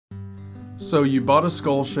So you bought a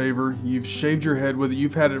skull shaver, you've shaved your head with it,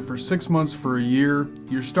 you've had it for 6 months, for a year,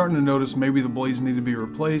 you're starting to notice maybe the blades need to be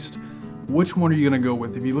replaced. Which one are you going to go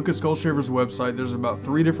with? If you look at Skull Shaver's website, there's about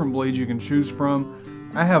 3 different blades you can choose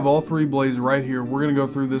from. I have all 3 blades right here. We're going to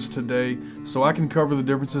go through this today so I can cover the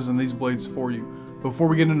differences in these blades for you. Before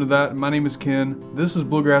we get into that, my name is Ken. This is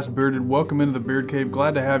Bluegrass Bearded. Welcome into the Beard Cave.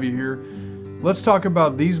 Glad to have you here. Let's talk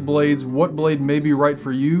about these blades, what blade may be right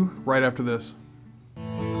for you, right after this.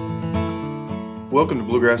 Welcome to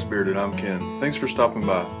Bluegrass Bearded. I'm Ken. Thanks for stopping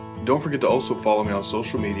by. Don't forget to also follow me on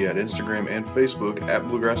social media at Instagram and Facebook at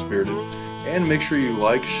Bluegrass Bearded, and make sure you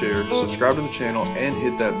like, share, subscribe to the channel, and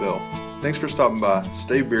hit that bell. Thanks for stopping by.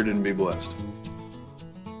 Stay bearded and be blessed.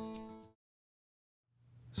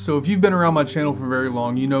 So if you've been around my channel for very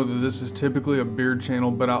long, you know that this is typically a beard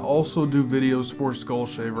channel, but I also do videos for Skull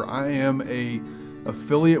Shaver. I am an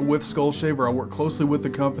affiliate with Skull Shaver. I work closely with the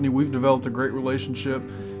company. We've developed a great relationship,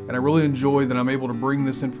 and I really enjoy that I'm able to bring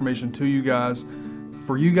this information to you guys,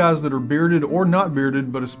 for you guys that are bearded or not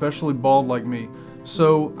bearded, but especially bald like me.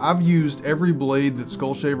 So I've used every blade that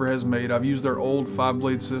Skull Shaver has made. I've used their old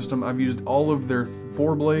 5-blade system. I've used all of their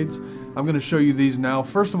 4 blades. I'm going to show you these now.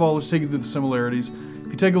 First of all, let's take you through the similarities. If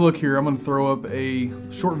you take a look here, I'm going to throw up a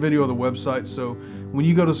short video of the website. So when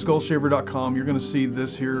you go to skullshaver.com, you're going to see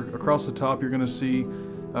this here. Across the top, you're going to see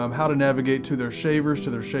how to navigate to their shavers, to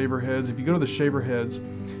their shaver heads. If you go to the shaver heads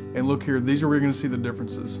and look here, these are where you're going to see the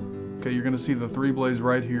differences. Okay, you're going to see the 3 blades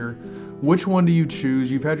right here. Which one do you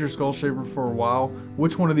choose? You've had your Skull Shaver for a while.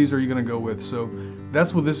 Which one of these are you going to go with? So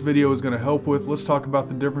that's what this video is going to help with. Let's talk about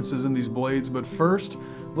the differences in these blades. But first,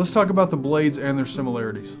 let's talk about the blades and their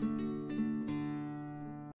similarities.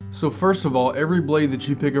 So first of all, every blade that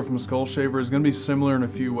you pick up from Skull Shaver is going to be similar in a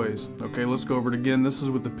few ways. Okay, let's go over it again. This is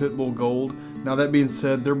with the Pitbull Gold. Now that being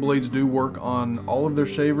said, their blades do work on all of their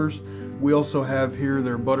shavers. We also have here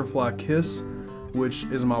their Butterfly Kiss, which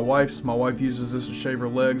is my wife's. My wife uses this to shave her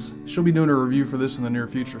legs. She'll be doing a review for this in the near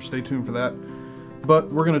future. Stay tuned for that.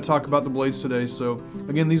 But we're going to talk about the blades today. So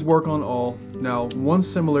again, these work on all. Now, one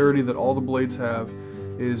similarity that all the blades have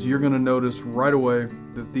is you're going to notice right away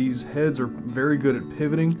that these heads are very good at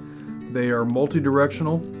pivoting. They are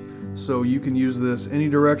multi-directional, so you can use this any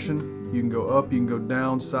direction. You can go up, you can go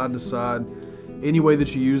down, side to side. Any way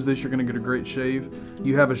that you use this, you're going to get a great shave.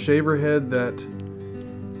 You have a shaver head that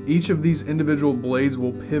each of these individual blades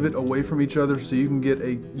will pivot away from each other, so you can get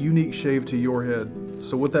a unique shave to your head.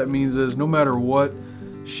 So what that means is no matter what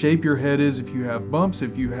shape your head is, if you have bumps,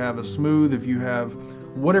 if you have a smooth, if you have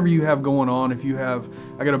whatever you have going on, if you have,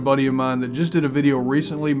 I got a buddy of mine that just did a video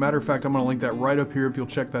recently. Matter of fact, I'm going to link that right up here if you'll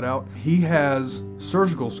check that out. He has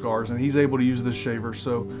surgical scars and he's able to use this shaver,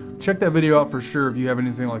 so check that video out for sure if you have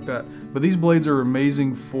anything like that. But these blades are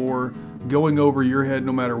amazing for going over your head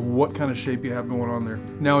no matter what kind of shape you have going on there.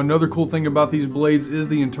 Now, another cool thing about these blades is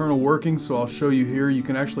the internal working, so I'll show you here. You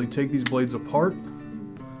can actually take these blades apart.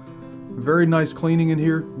 Very nice cleaning in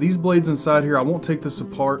here. These blades inside here, I won't take this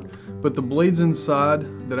apart, but the blades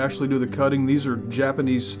inside that actually do the cutting, these are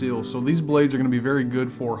Japanese steel. So these blades are going to be very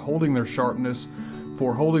good for holding their sharpness,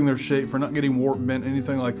 for holding their shape, for not getting warped, bent,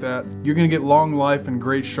 anything like that. You're going to get long life and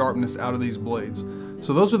great sharpness out of these blades.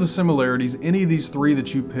 So those are the similarities. Any of these 3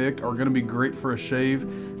 that you picked are going to be great for a shave.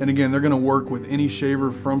 And again, they're going to work with any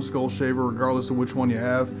shaver from Skull Shaver, regardless of which one you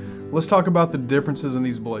have. Let's talk about the differences in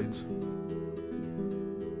these blades.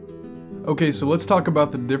 Okay, so let's talk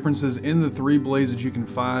about the differences in the 3 blades that you can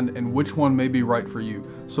find and which one may be right for you.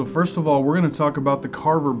 So first of all, we're going to talk about the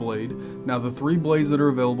Carver blade. Now the 3 blades that are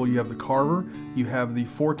available, you have the Carver, you have the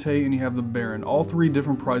Forte, and you have the Baron. All 3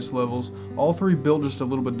 different price levels, all 3 built just a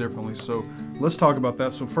little bit differently. So let's talk about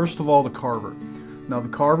that. So first of all, the Carver. Now the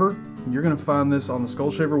Carver, you're going to find this on the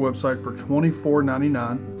Skull Shaver website for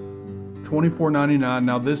 $24.99. $24.99.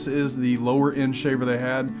 Now this is the lower end shaver they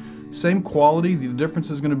had. Same quality, the difference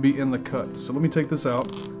is going to be in the cut. So let me take this out.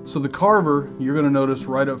 So the Carver, you're going to notice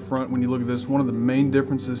right up front when you look at this, one of the main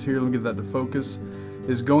differences here, let me get that to focus,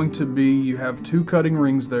 is going to be you have 2 cutting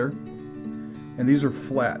rings there, and these are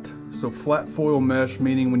flat. So flat foil mesh,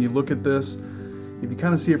 meaning when you look at this, if you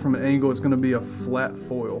kind of see it from an angle, it's going to be a flat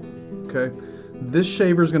foil. Okay, this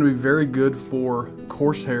shaver is going to be very good for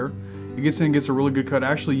coarse hair. It gets in and gets a really good cut.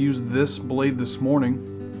 I actually used this blade this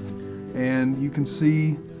morning, and you can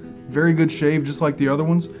see very good shave, just like the other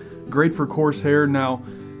ones. Great for coarse hair. Now,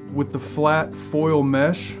 with the flat foil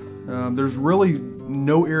mesh, there's really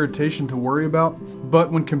no irritation to worry about.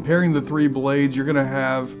 But when comparing the 3 blades, you're going to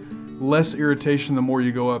have less irritation the more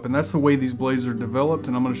you go up. And that's the way these blades are developed,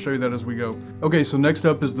 and I'm going to show you that as we go. Okay, so next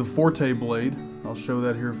up is the Forte blade. I'll show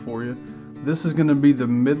that here for you. This is going to be the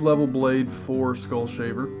mid-level blade for Skull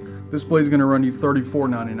Shaver. This blade is going to run you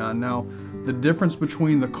 $34.99. Now, The difference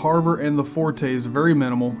between the Carver and the Forte is very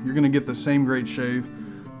minimal. You're going to get the same great shave,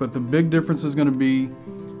 but the big difference is going to be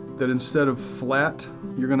that instead of flat,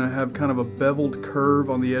 you're going to have kind of a beveled curve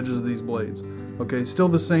on the edges of these blades. Okay, still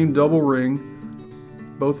the same double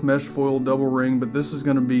ring, both mesh foil double ring, but this is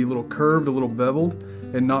going to be a little curved, a little beveled,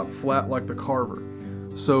 and not flat like the Carver.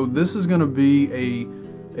 So this is going to be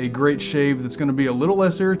a great shave that's going to be a little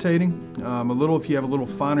less irritating, if you have a little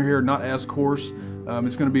finer hair, not as coarse.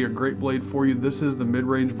 It's going to be a great blade for you. This is the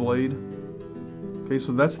mid-range blade. Okay,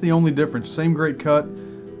 so that's the only difference. Same great cut,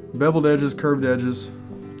 beveled edges, curved edges,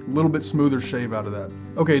 a little bit smoother shave out of that.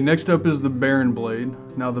 Okay, next up is the Baron blade.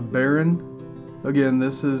 Now the Baron, again,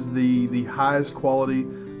 this is the highest quality,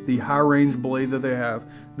 the high range blade that they have.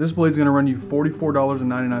 This blade's going to run you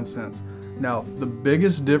 $44.99. Now, the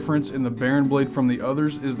biggest difference in the Baron blade from the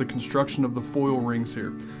others is the construction of the foil rings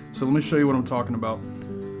here. So let me show you what I'm talking about.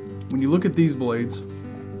 When you look at these blades,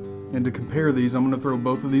 and to compare these, I'm going to throw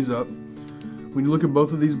both of these up. When you look at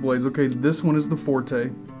both of these blades, okay, this one is the Forte.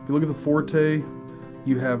 If you look at the Forte,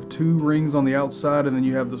 you have two rings on the outside, and then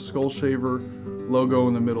you have the Skull Shaver logo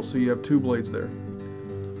in the middle, so you have two blades there.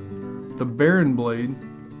 The Baron blade,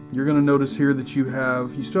 you're going to notice here that you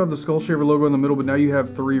still have the Skull Shaver logo in the middle, but now you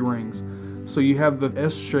have three rings. So you have the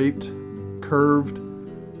S-shaped curved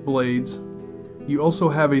blades. You also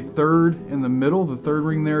have a third in the middle. The third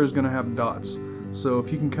ring there is going to have dots. So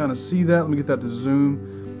if you can kind of see that, let me get that to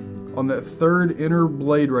zoom. On that third inner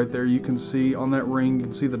blade right there, you can see on that ring, you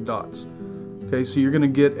can see the dots. Okay, so you're going to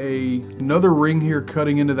get another ring here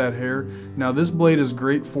cutting into that hair. Now this blade is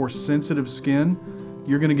great for sensitive skin.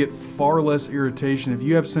 You're going to get far less irritation. If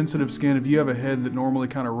you have sensitive skin, if you have a head that normally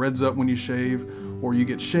kind of reds up when you shave, or you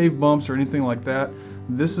get shave bumps or anything like that,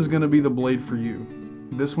 this is going to be the blade for you.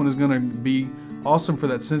 This one is going to be awesome for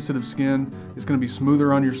that sensitive skin. It's going to be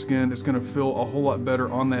smoother on your skin. It's going to feel a whole lot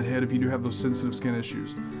better on that head if you do have those sensitive skin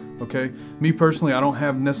issues. Okay, me personally, I don't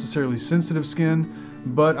have necessarily sensitive skin,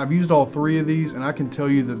 but I've used all three of these, and I can tell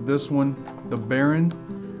you that this one, the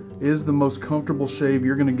Baron, is the most comfortable shave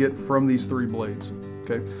you're going to get from these three blades.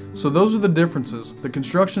 Okay, so those are the differences. The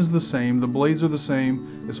construction is the same, the blades are the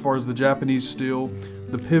same as far as the Japanese steel,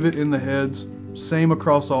 the pivot in the heads, same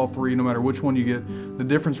across all three no matter which one you get. The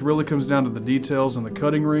difference really comes down to the details and the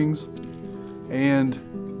cutting rings,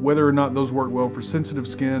 and whether or not those work well for sensitive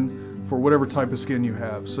skin, for whatever type of skin you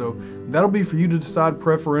have. So that'll be for you to decide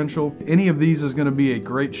preferential. Any of these is going to be a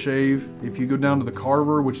great shave. If you go down to the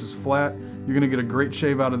Carver, which is flat, you're going to get a great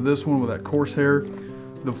shave out of this one with that coarse hair.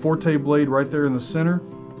 The Forte blade right there in the center,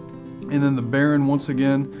 and then the Baron, once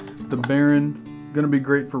again, the Baron going to be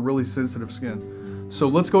great for really sensitive skin. So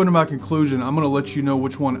let's go into my conclusion. I'm going to let you know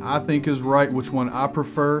which one I think is right, which one I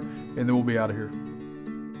prefer, and then we'll be out of here.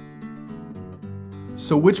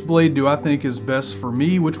 So which blade do I think is best for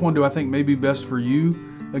me? Which one do I think may be best for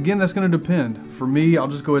you? Again, that's going to depend. For me, I'll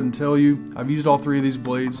just go ahead and tell you, I've used all three of these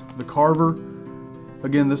blades. The Carver,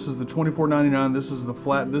 again, this is the $24.99. This is the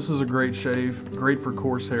flat. This is a great shave, great for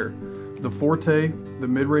coarse hair. The Forte, the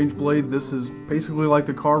mid-range blade, this is basically like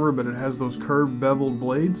the Carver, but it has those curved beveled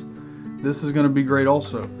blades. This is going to be great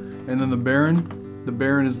also. And then the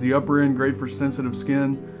Baron is the upper end, great for sensitive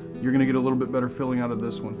skin. You're going to get a little bit better feeling out of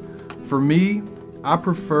this one. For me, I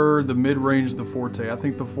prefer the mid-range, the Forte. I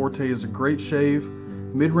think the Forte is a great shave.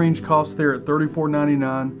 Mid-range cost there at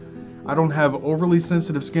 $34.99. I don't have overly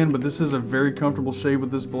sensitive skin, but this is a very comfortable shave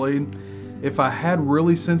with this blade. If I had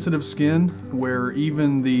really sensitive skin, where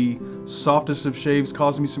even the softest of shaves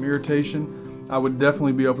cause me some irritation, I would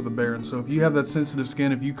definitely be up with the Baron. So if you have that sensitive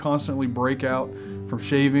skin, if you constantly break out from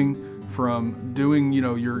shaving, from doing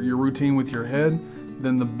your routine with your head,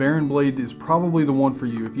 then the Baron blade is probably the one for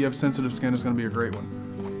you. If you have sensitive skin, it's going to be a great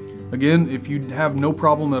one. Again, if you have no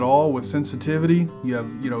problem at all with sensitivity, you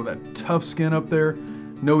have that tough skin up there,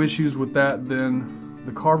 no issues with that, then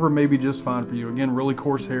the Carver may be just fine for you. Again, really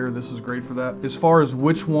coarse hair, this is great for that. As far as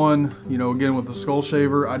which one, again with the Skull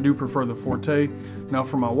Shaver, I do prefer the Forte. Now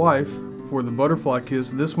for my wife, for the Butterfly Kiss,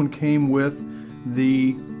 this one came with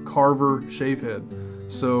the Carver shave head.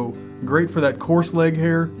 So great for that coarse leg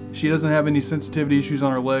hair. She doesn't have any sensitivity issues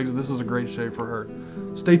on her legs. This is a great shave for her.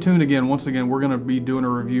 Stay tuned again. Once again, we're going to be doing a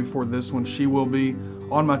review for this one. She will be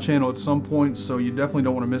on my channel at some point, so you definitely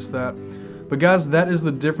don't want to miss that. But guys, that is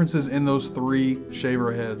the differences in those three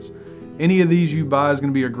shaver heads. Any of these you buy is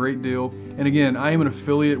going to be a great deal. And again, I am an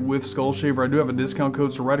affiliate with Skull Shaver. I do have a discount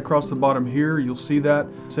code, so right across the bottom here, you'll see that.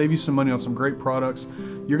 Save you some money on some great products.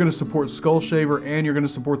 You're going to support Skull Shaver, and you're going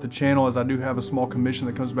to support the channel, as I do have a small commission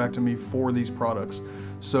that comes back to me for these products.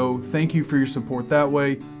 So thank you for your support that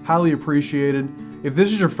way. Highly appreciated. If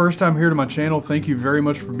this is your first time here to my channel, thank you very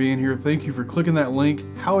much for being here. Thank you for clicking that link,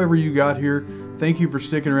 however you got here. Thank you for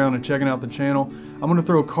sticking around and checking out the channel. I'm going to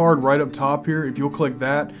throw a card right up top here. If you'll click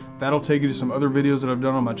that, that'll take you to some other videos that I've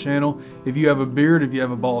done on my channel. If you have a beard, if you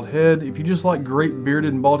have a bald head, if you just like great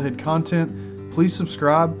bearded and bald head content, please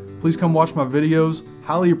subscribe. Please come watch my videos.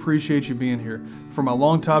 Highly appreciate you being here. For my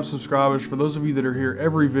long-time subscribers, for those of you that are here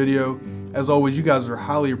every video, as always, you guys are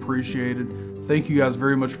highly appreciated. Thank you guys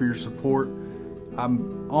very much for your support.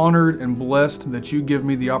 I'm honored and blessed that you give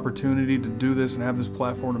me the opportunity to do this and have this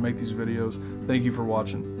platform to make these videos. Thank you for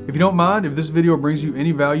watching. If you don't mind, if this video brings you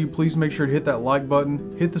any value, please make sure to hit that like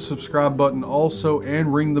button, hit the subscribe button also,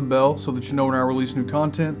 and ring the bell so that you know when I release new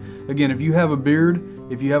content. Again, if you have a beard,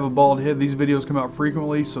 if you have a bald head, these videos come out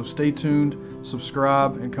frequently, so stay tuned,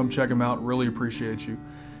 subscribe, and come check them out. Really appreciate you.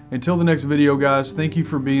 Until the next video, guys, thank you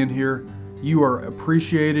for being here. You are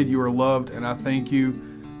appreciated, you are loved, and I thank you.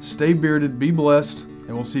 Stay bearded, be blessed,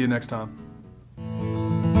 and we'll see you next time.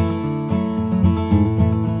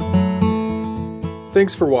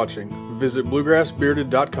 Thanks for watching. Visit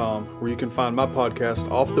bluegrassbearded.com, where you can find my podcast,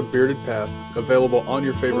 Off the Bearded Path, available on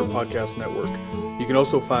your favorite podcast network. You can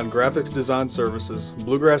also find graphics design services,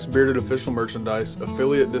 Bluegrass Bearded official merchandise,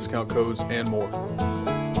 affiliate discount codes, and more.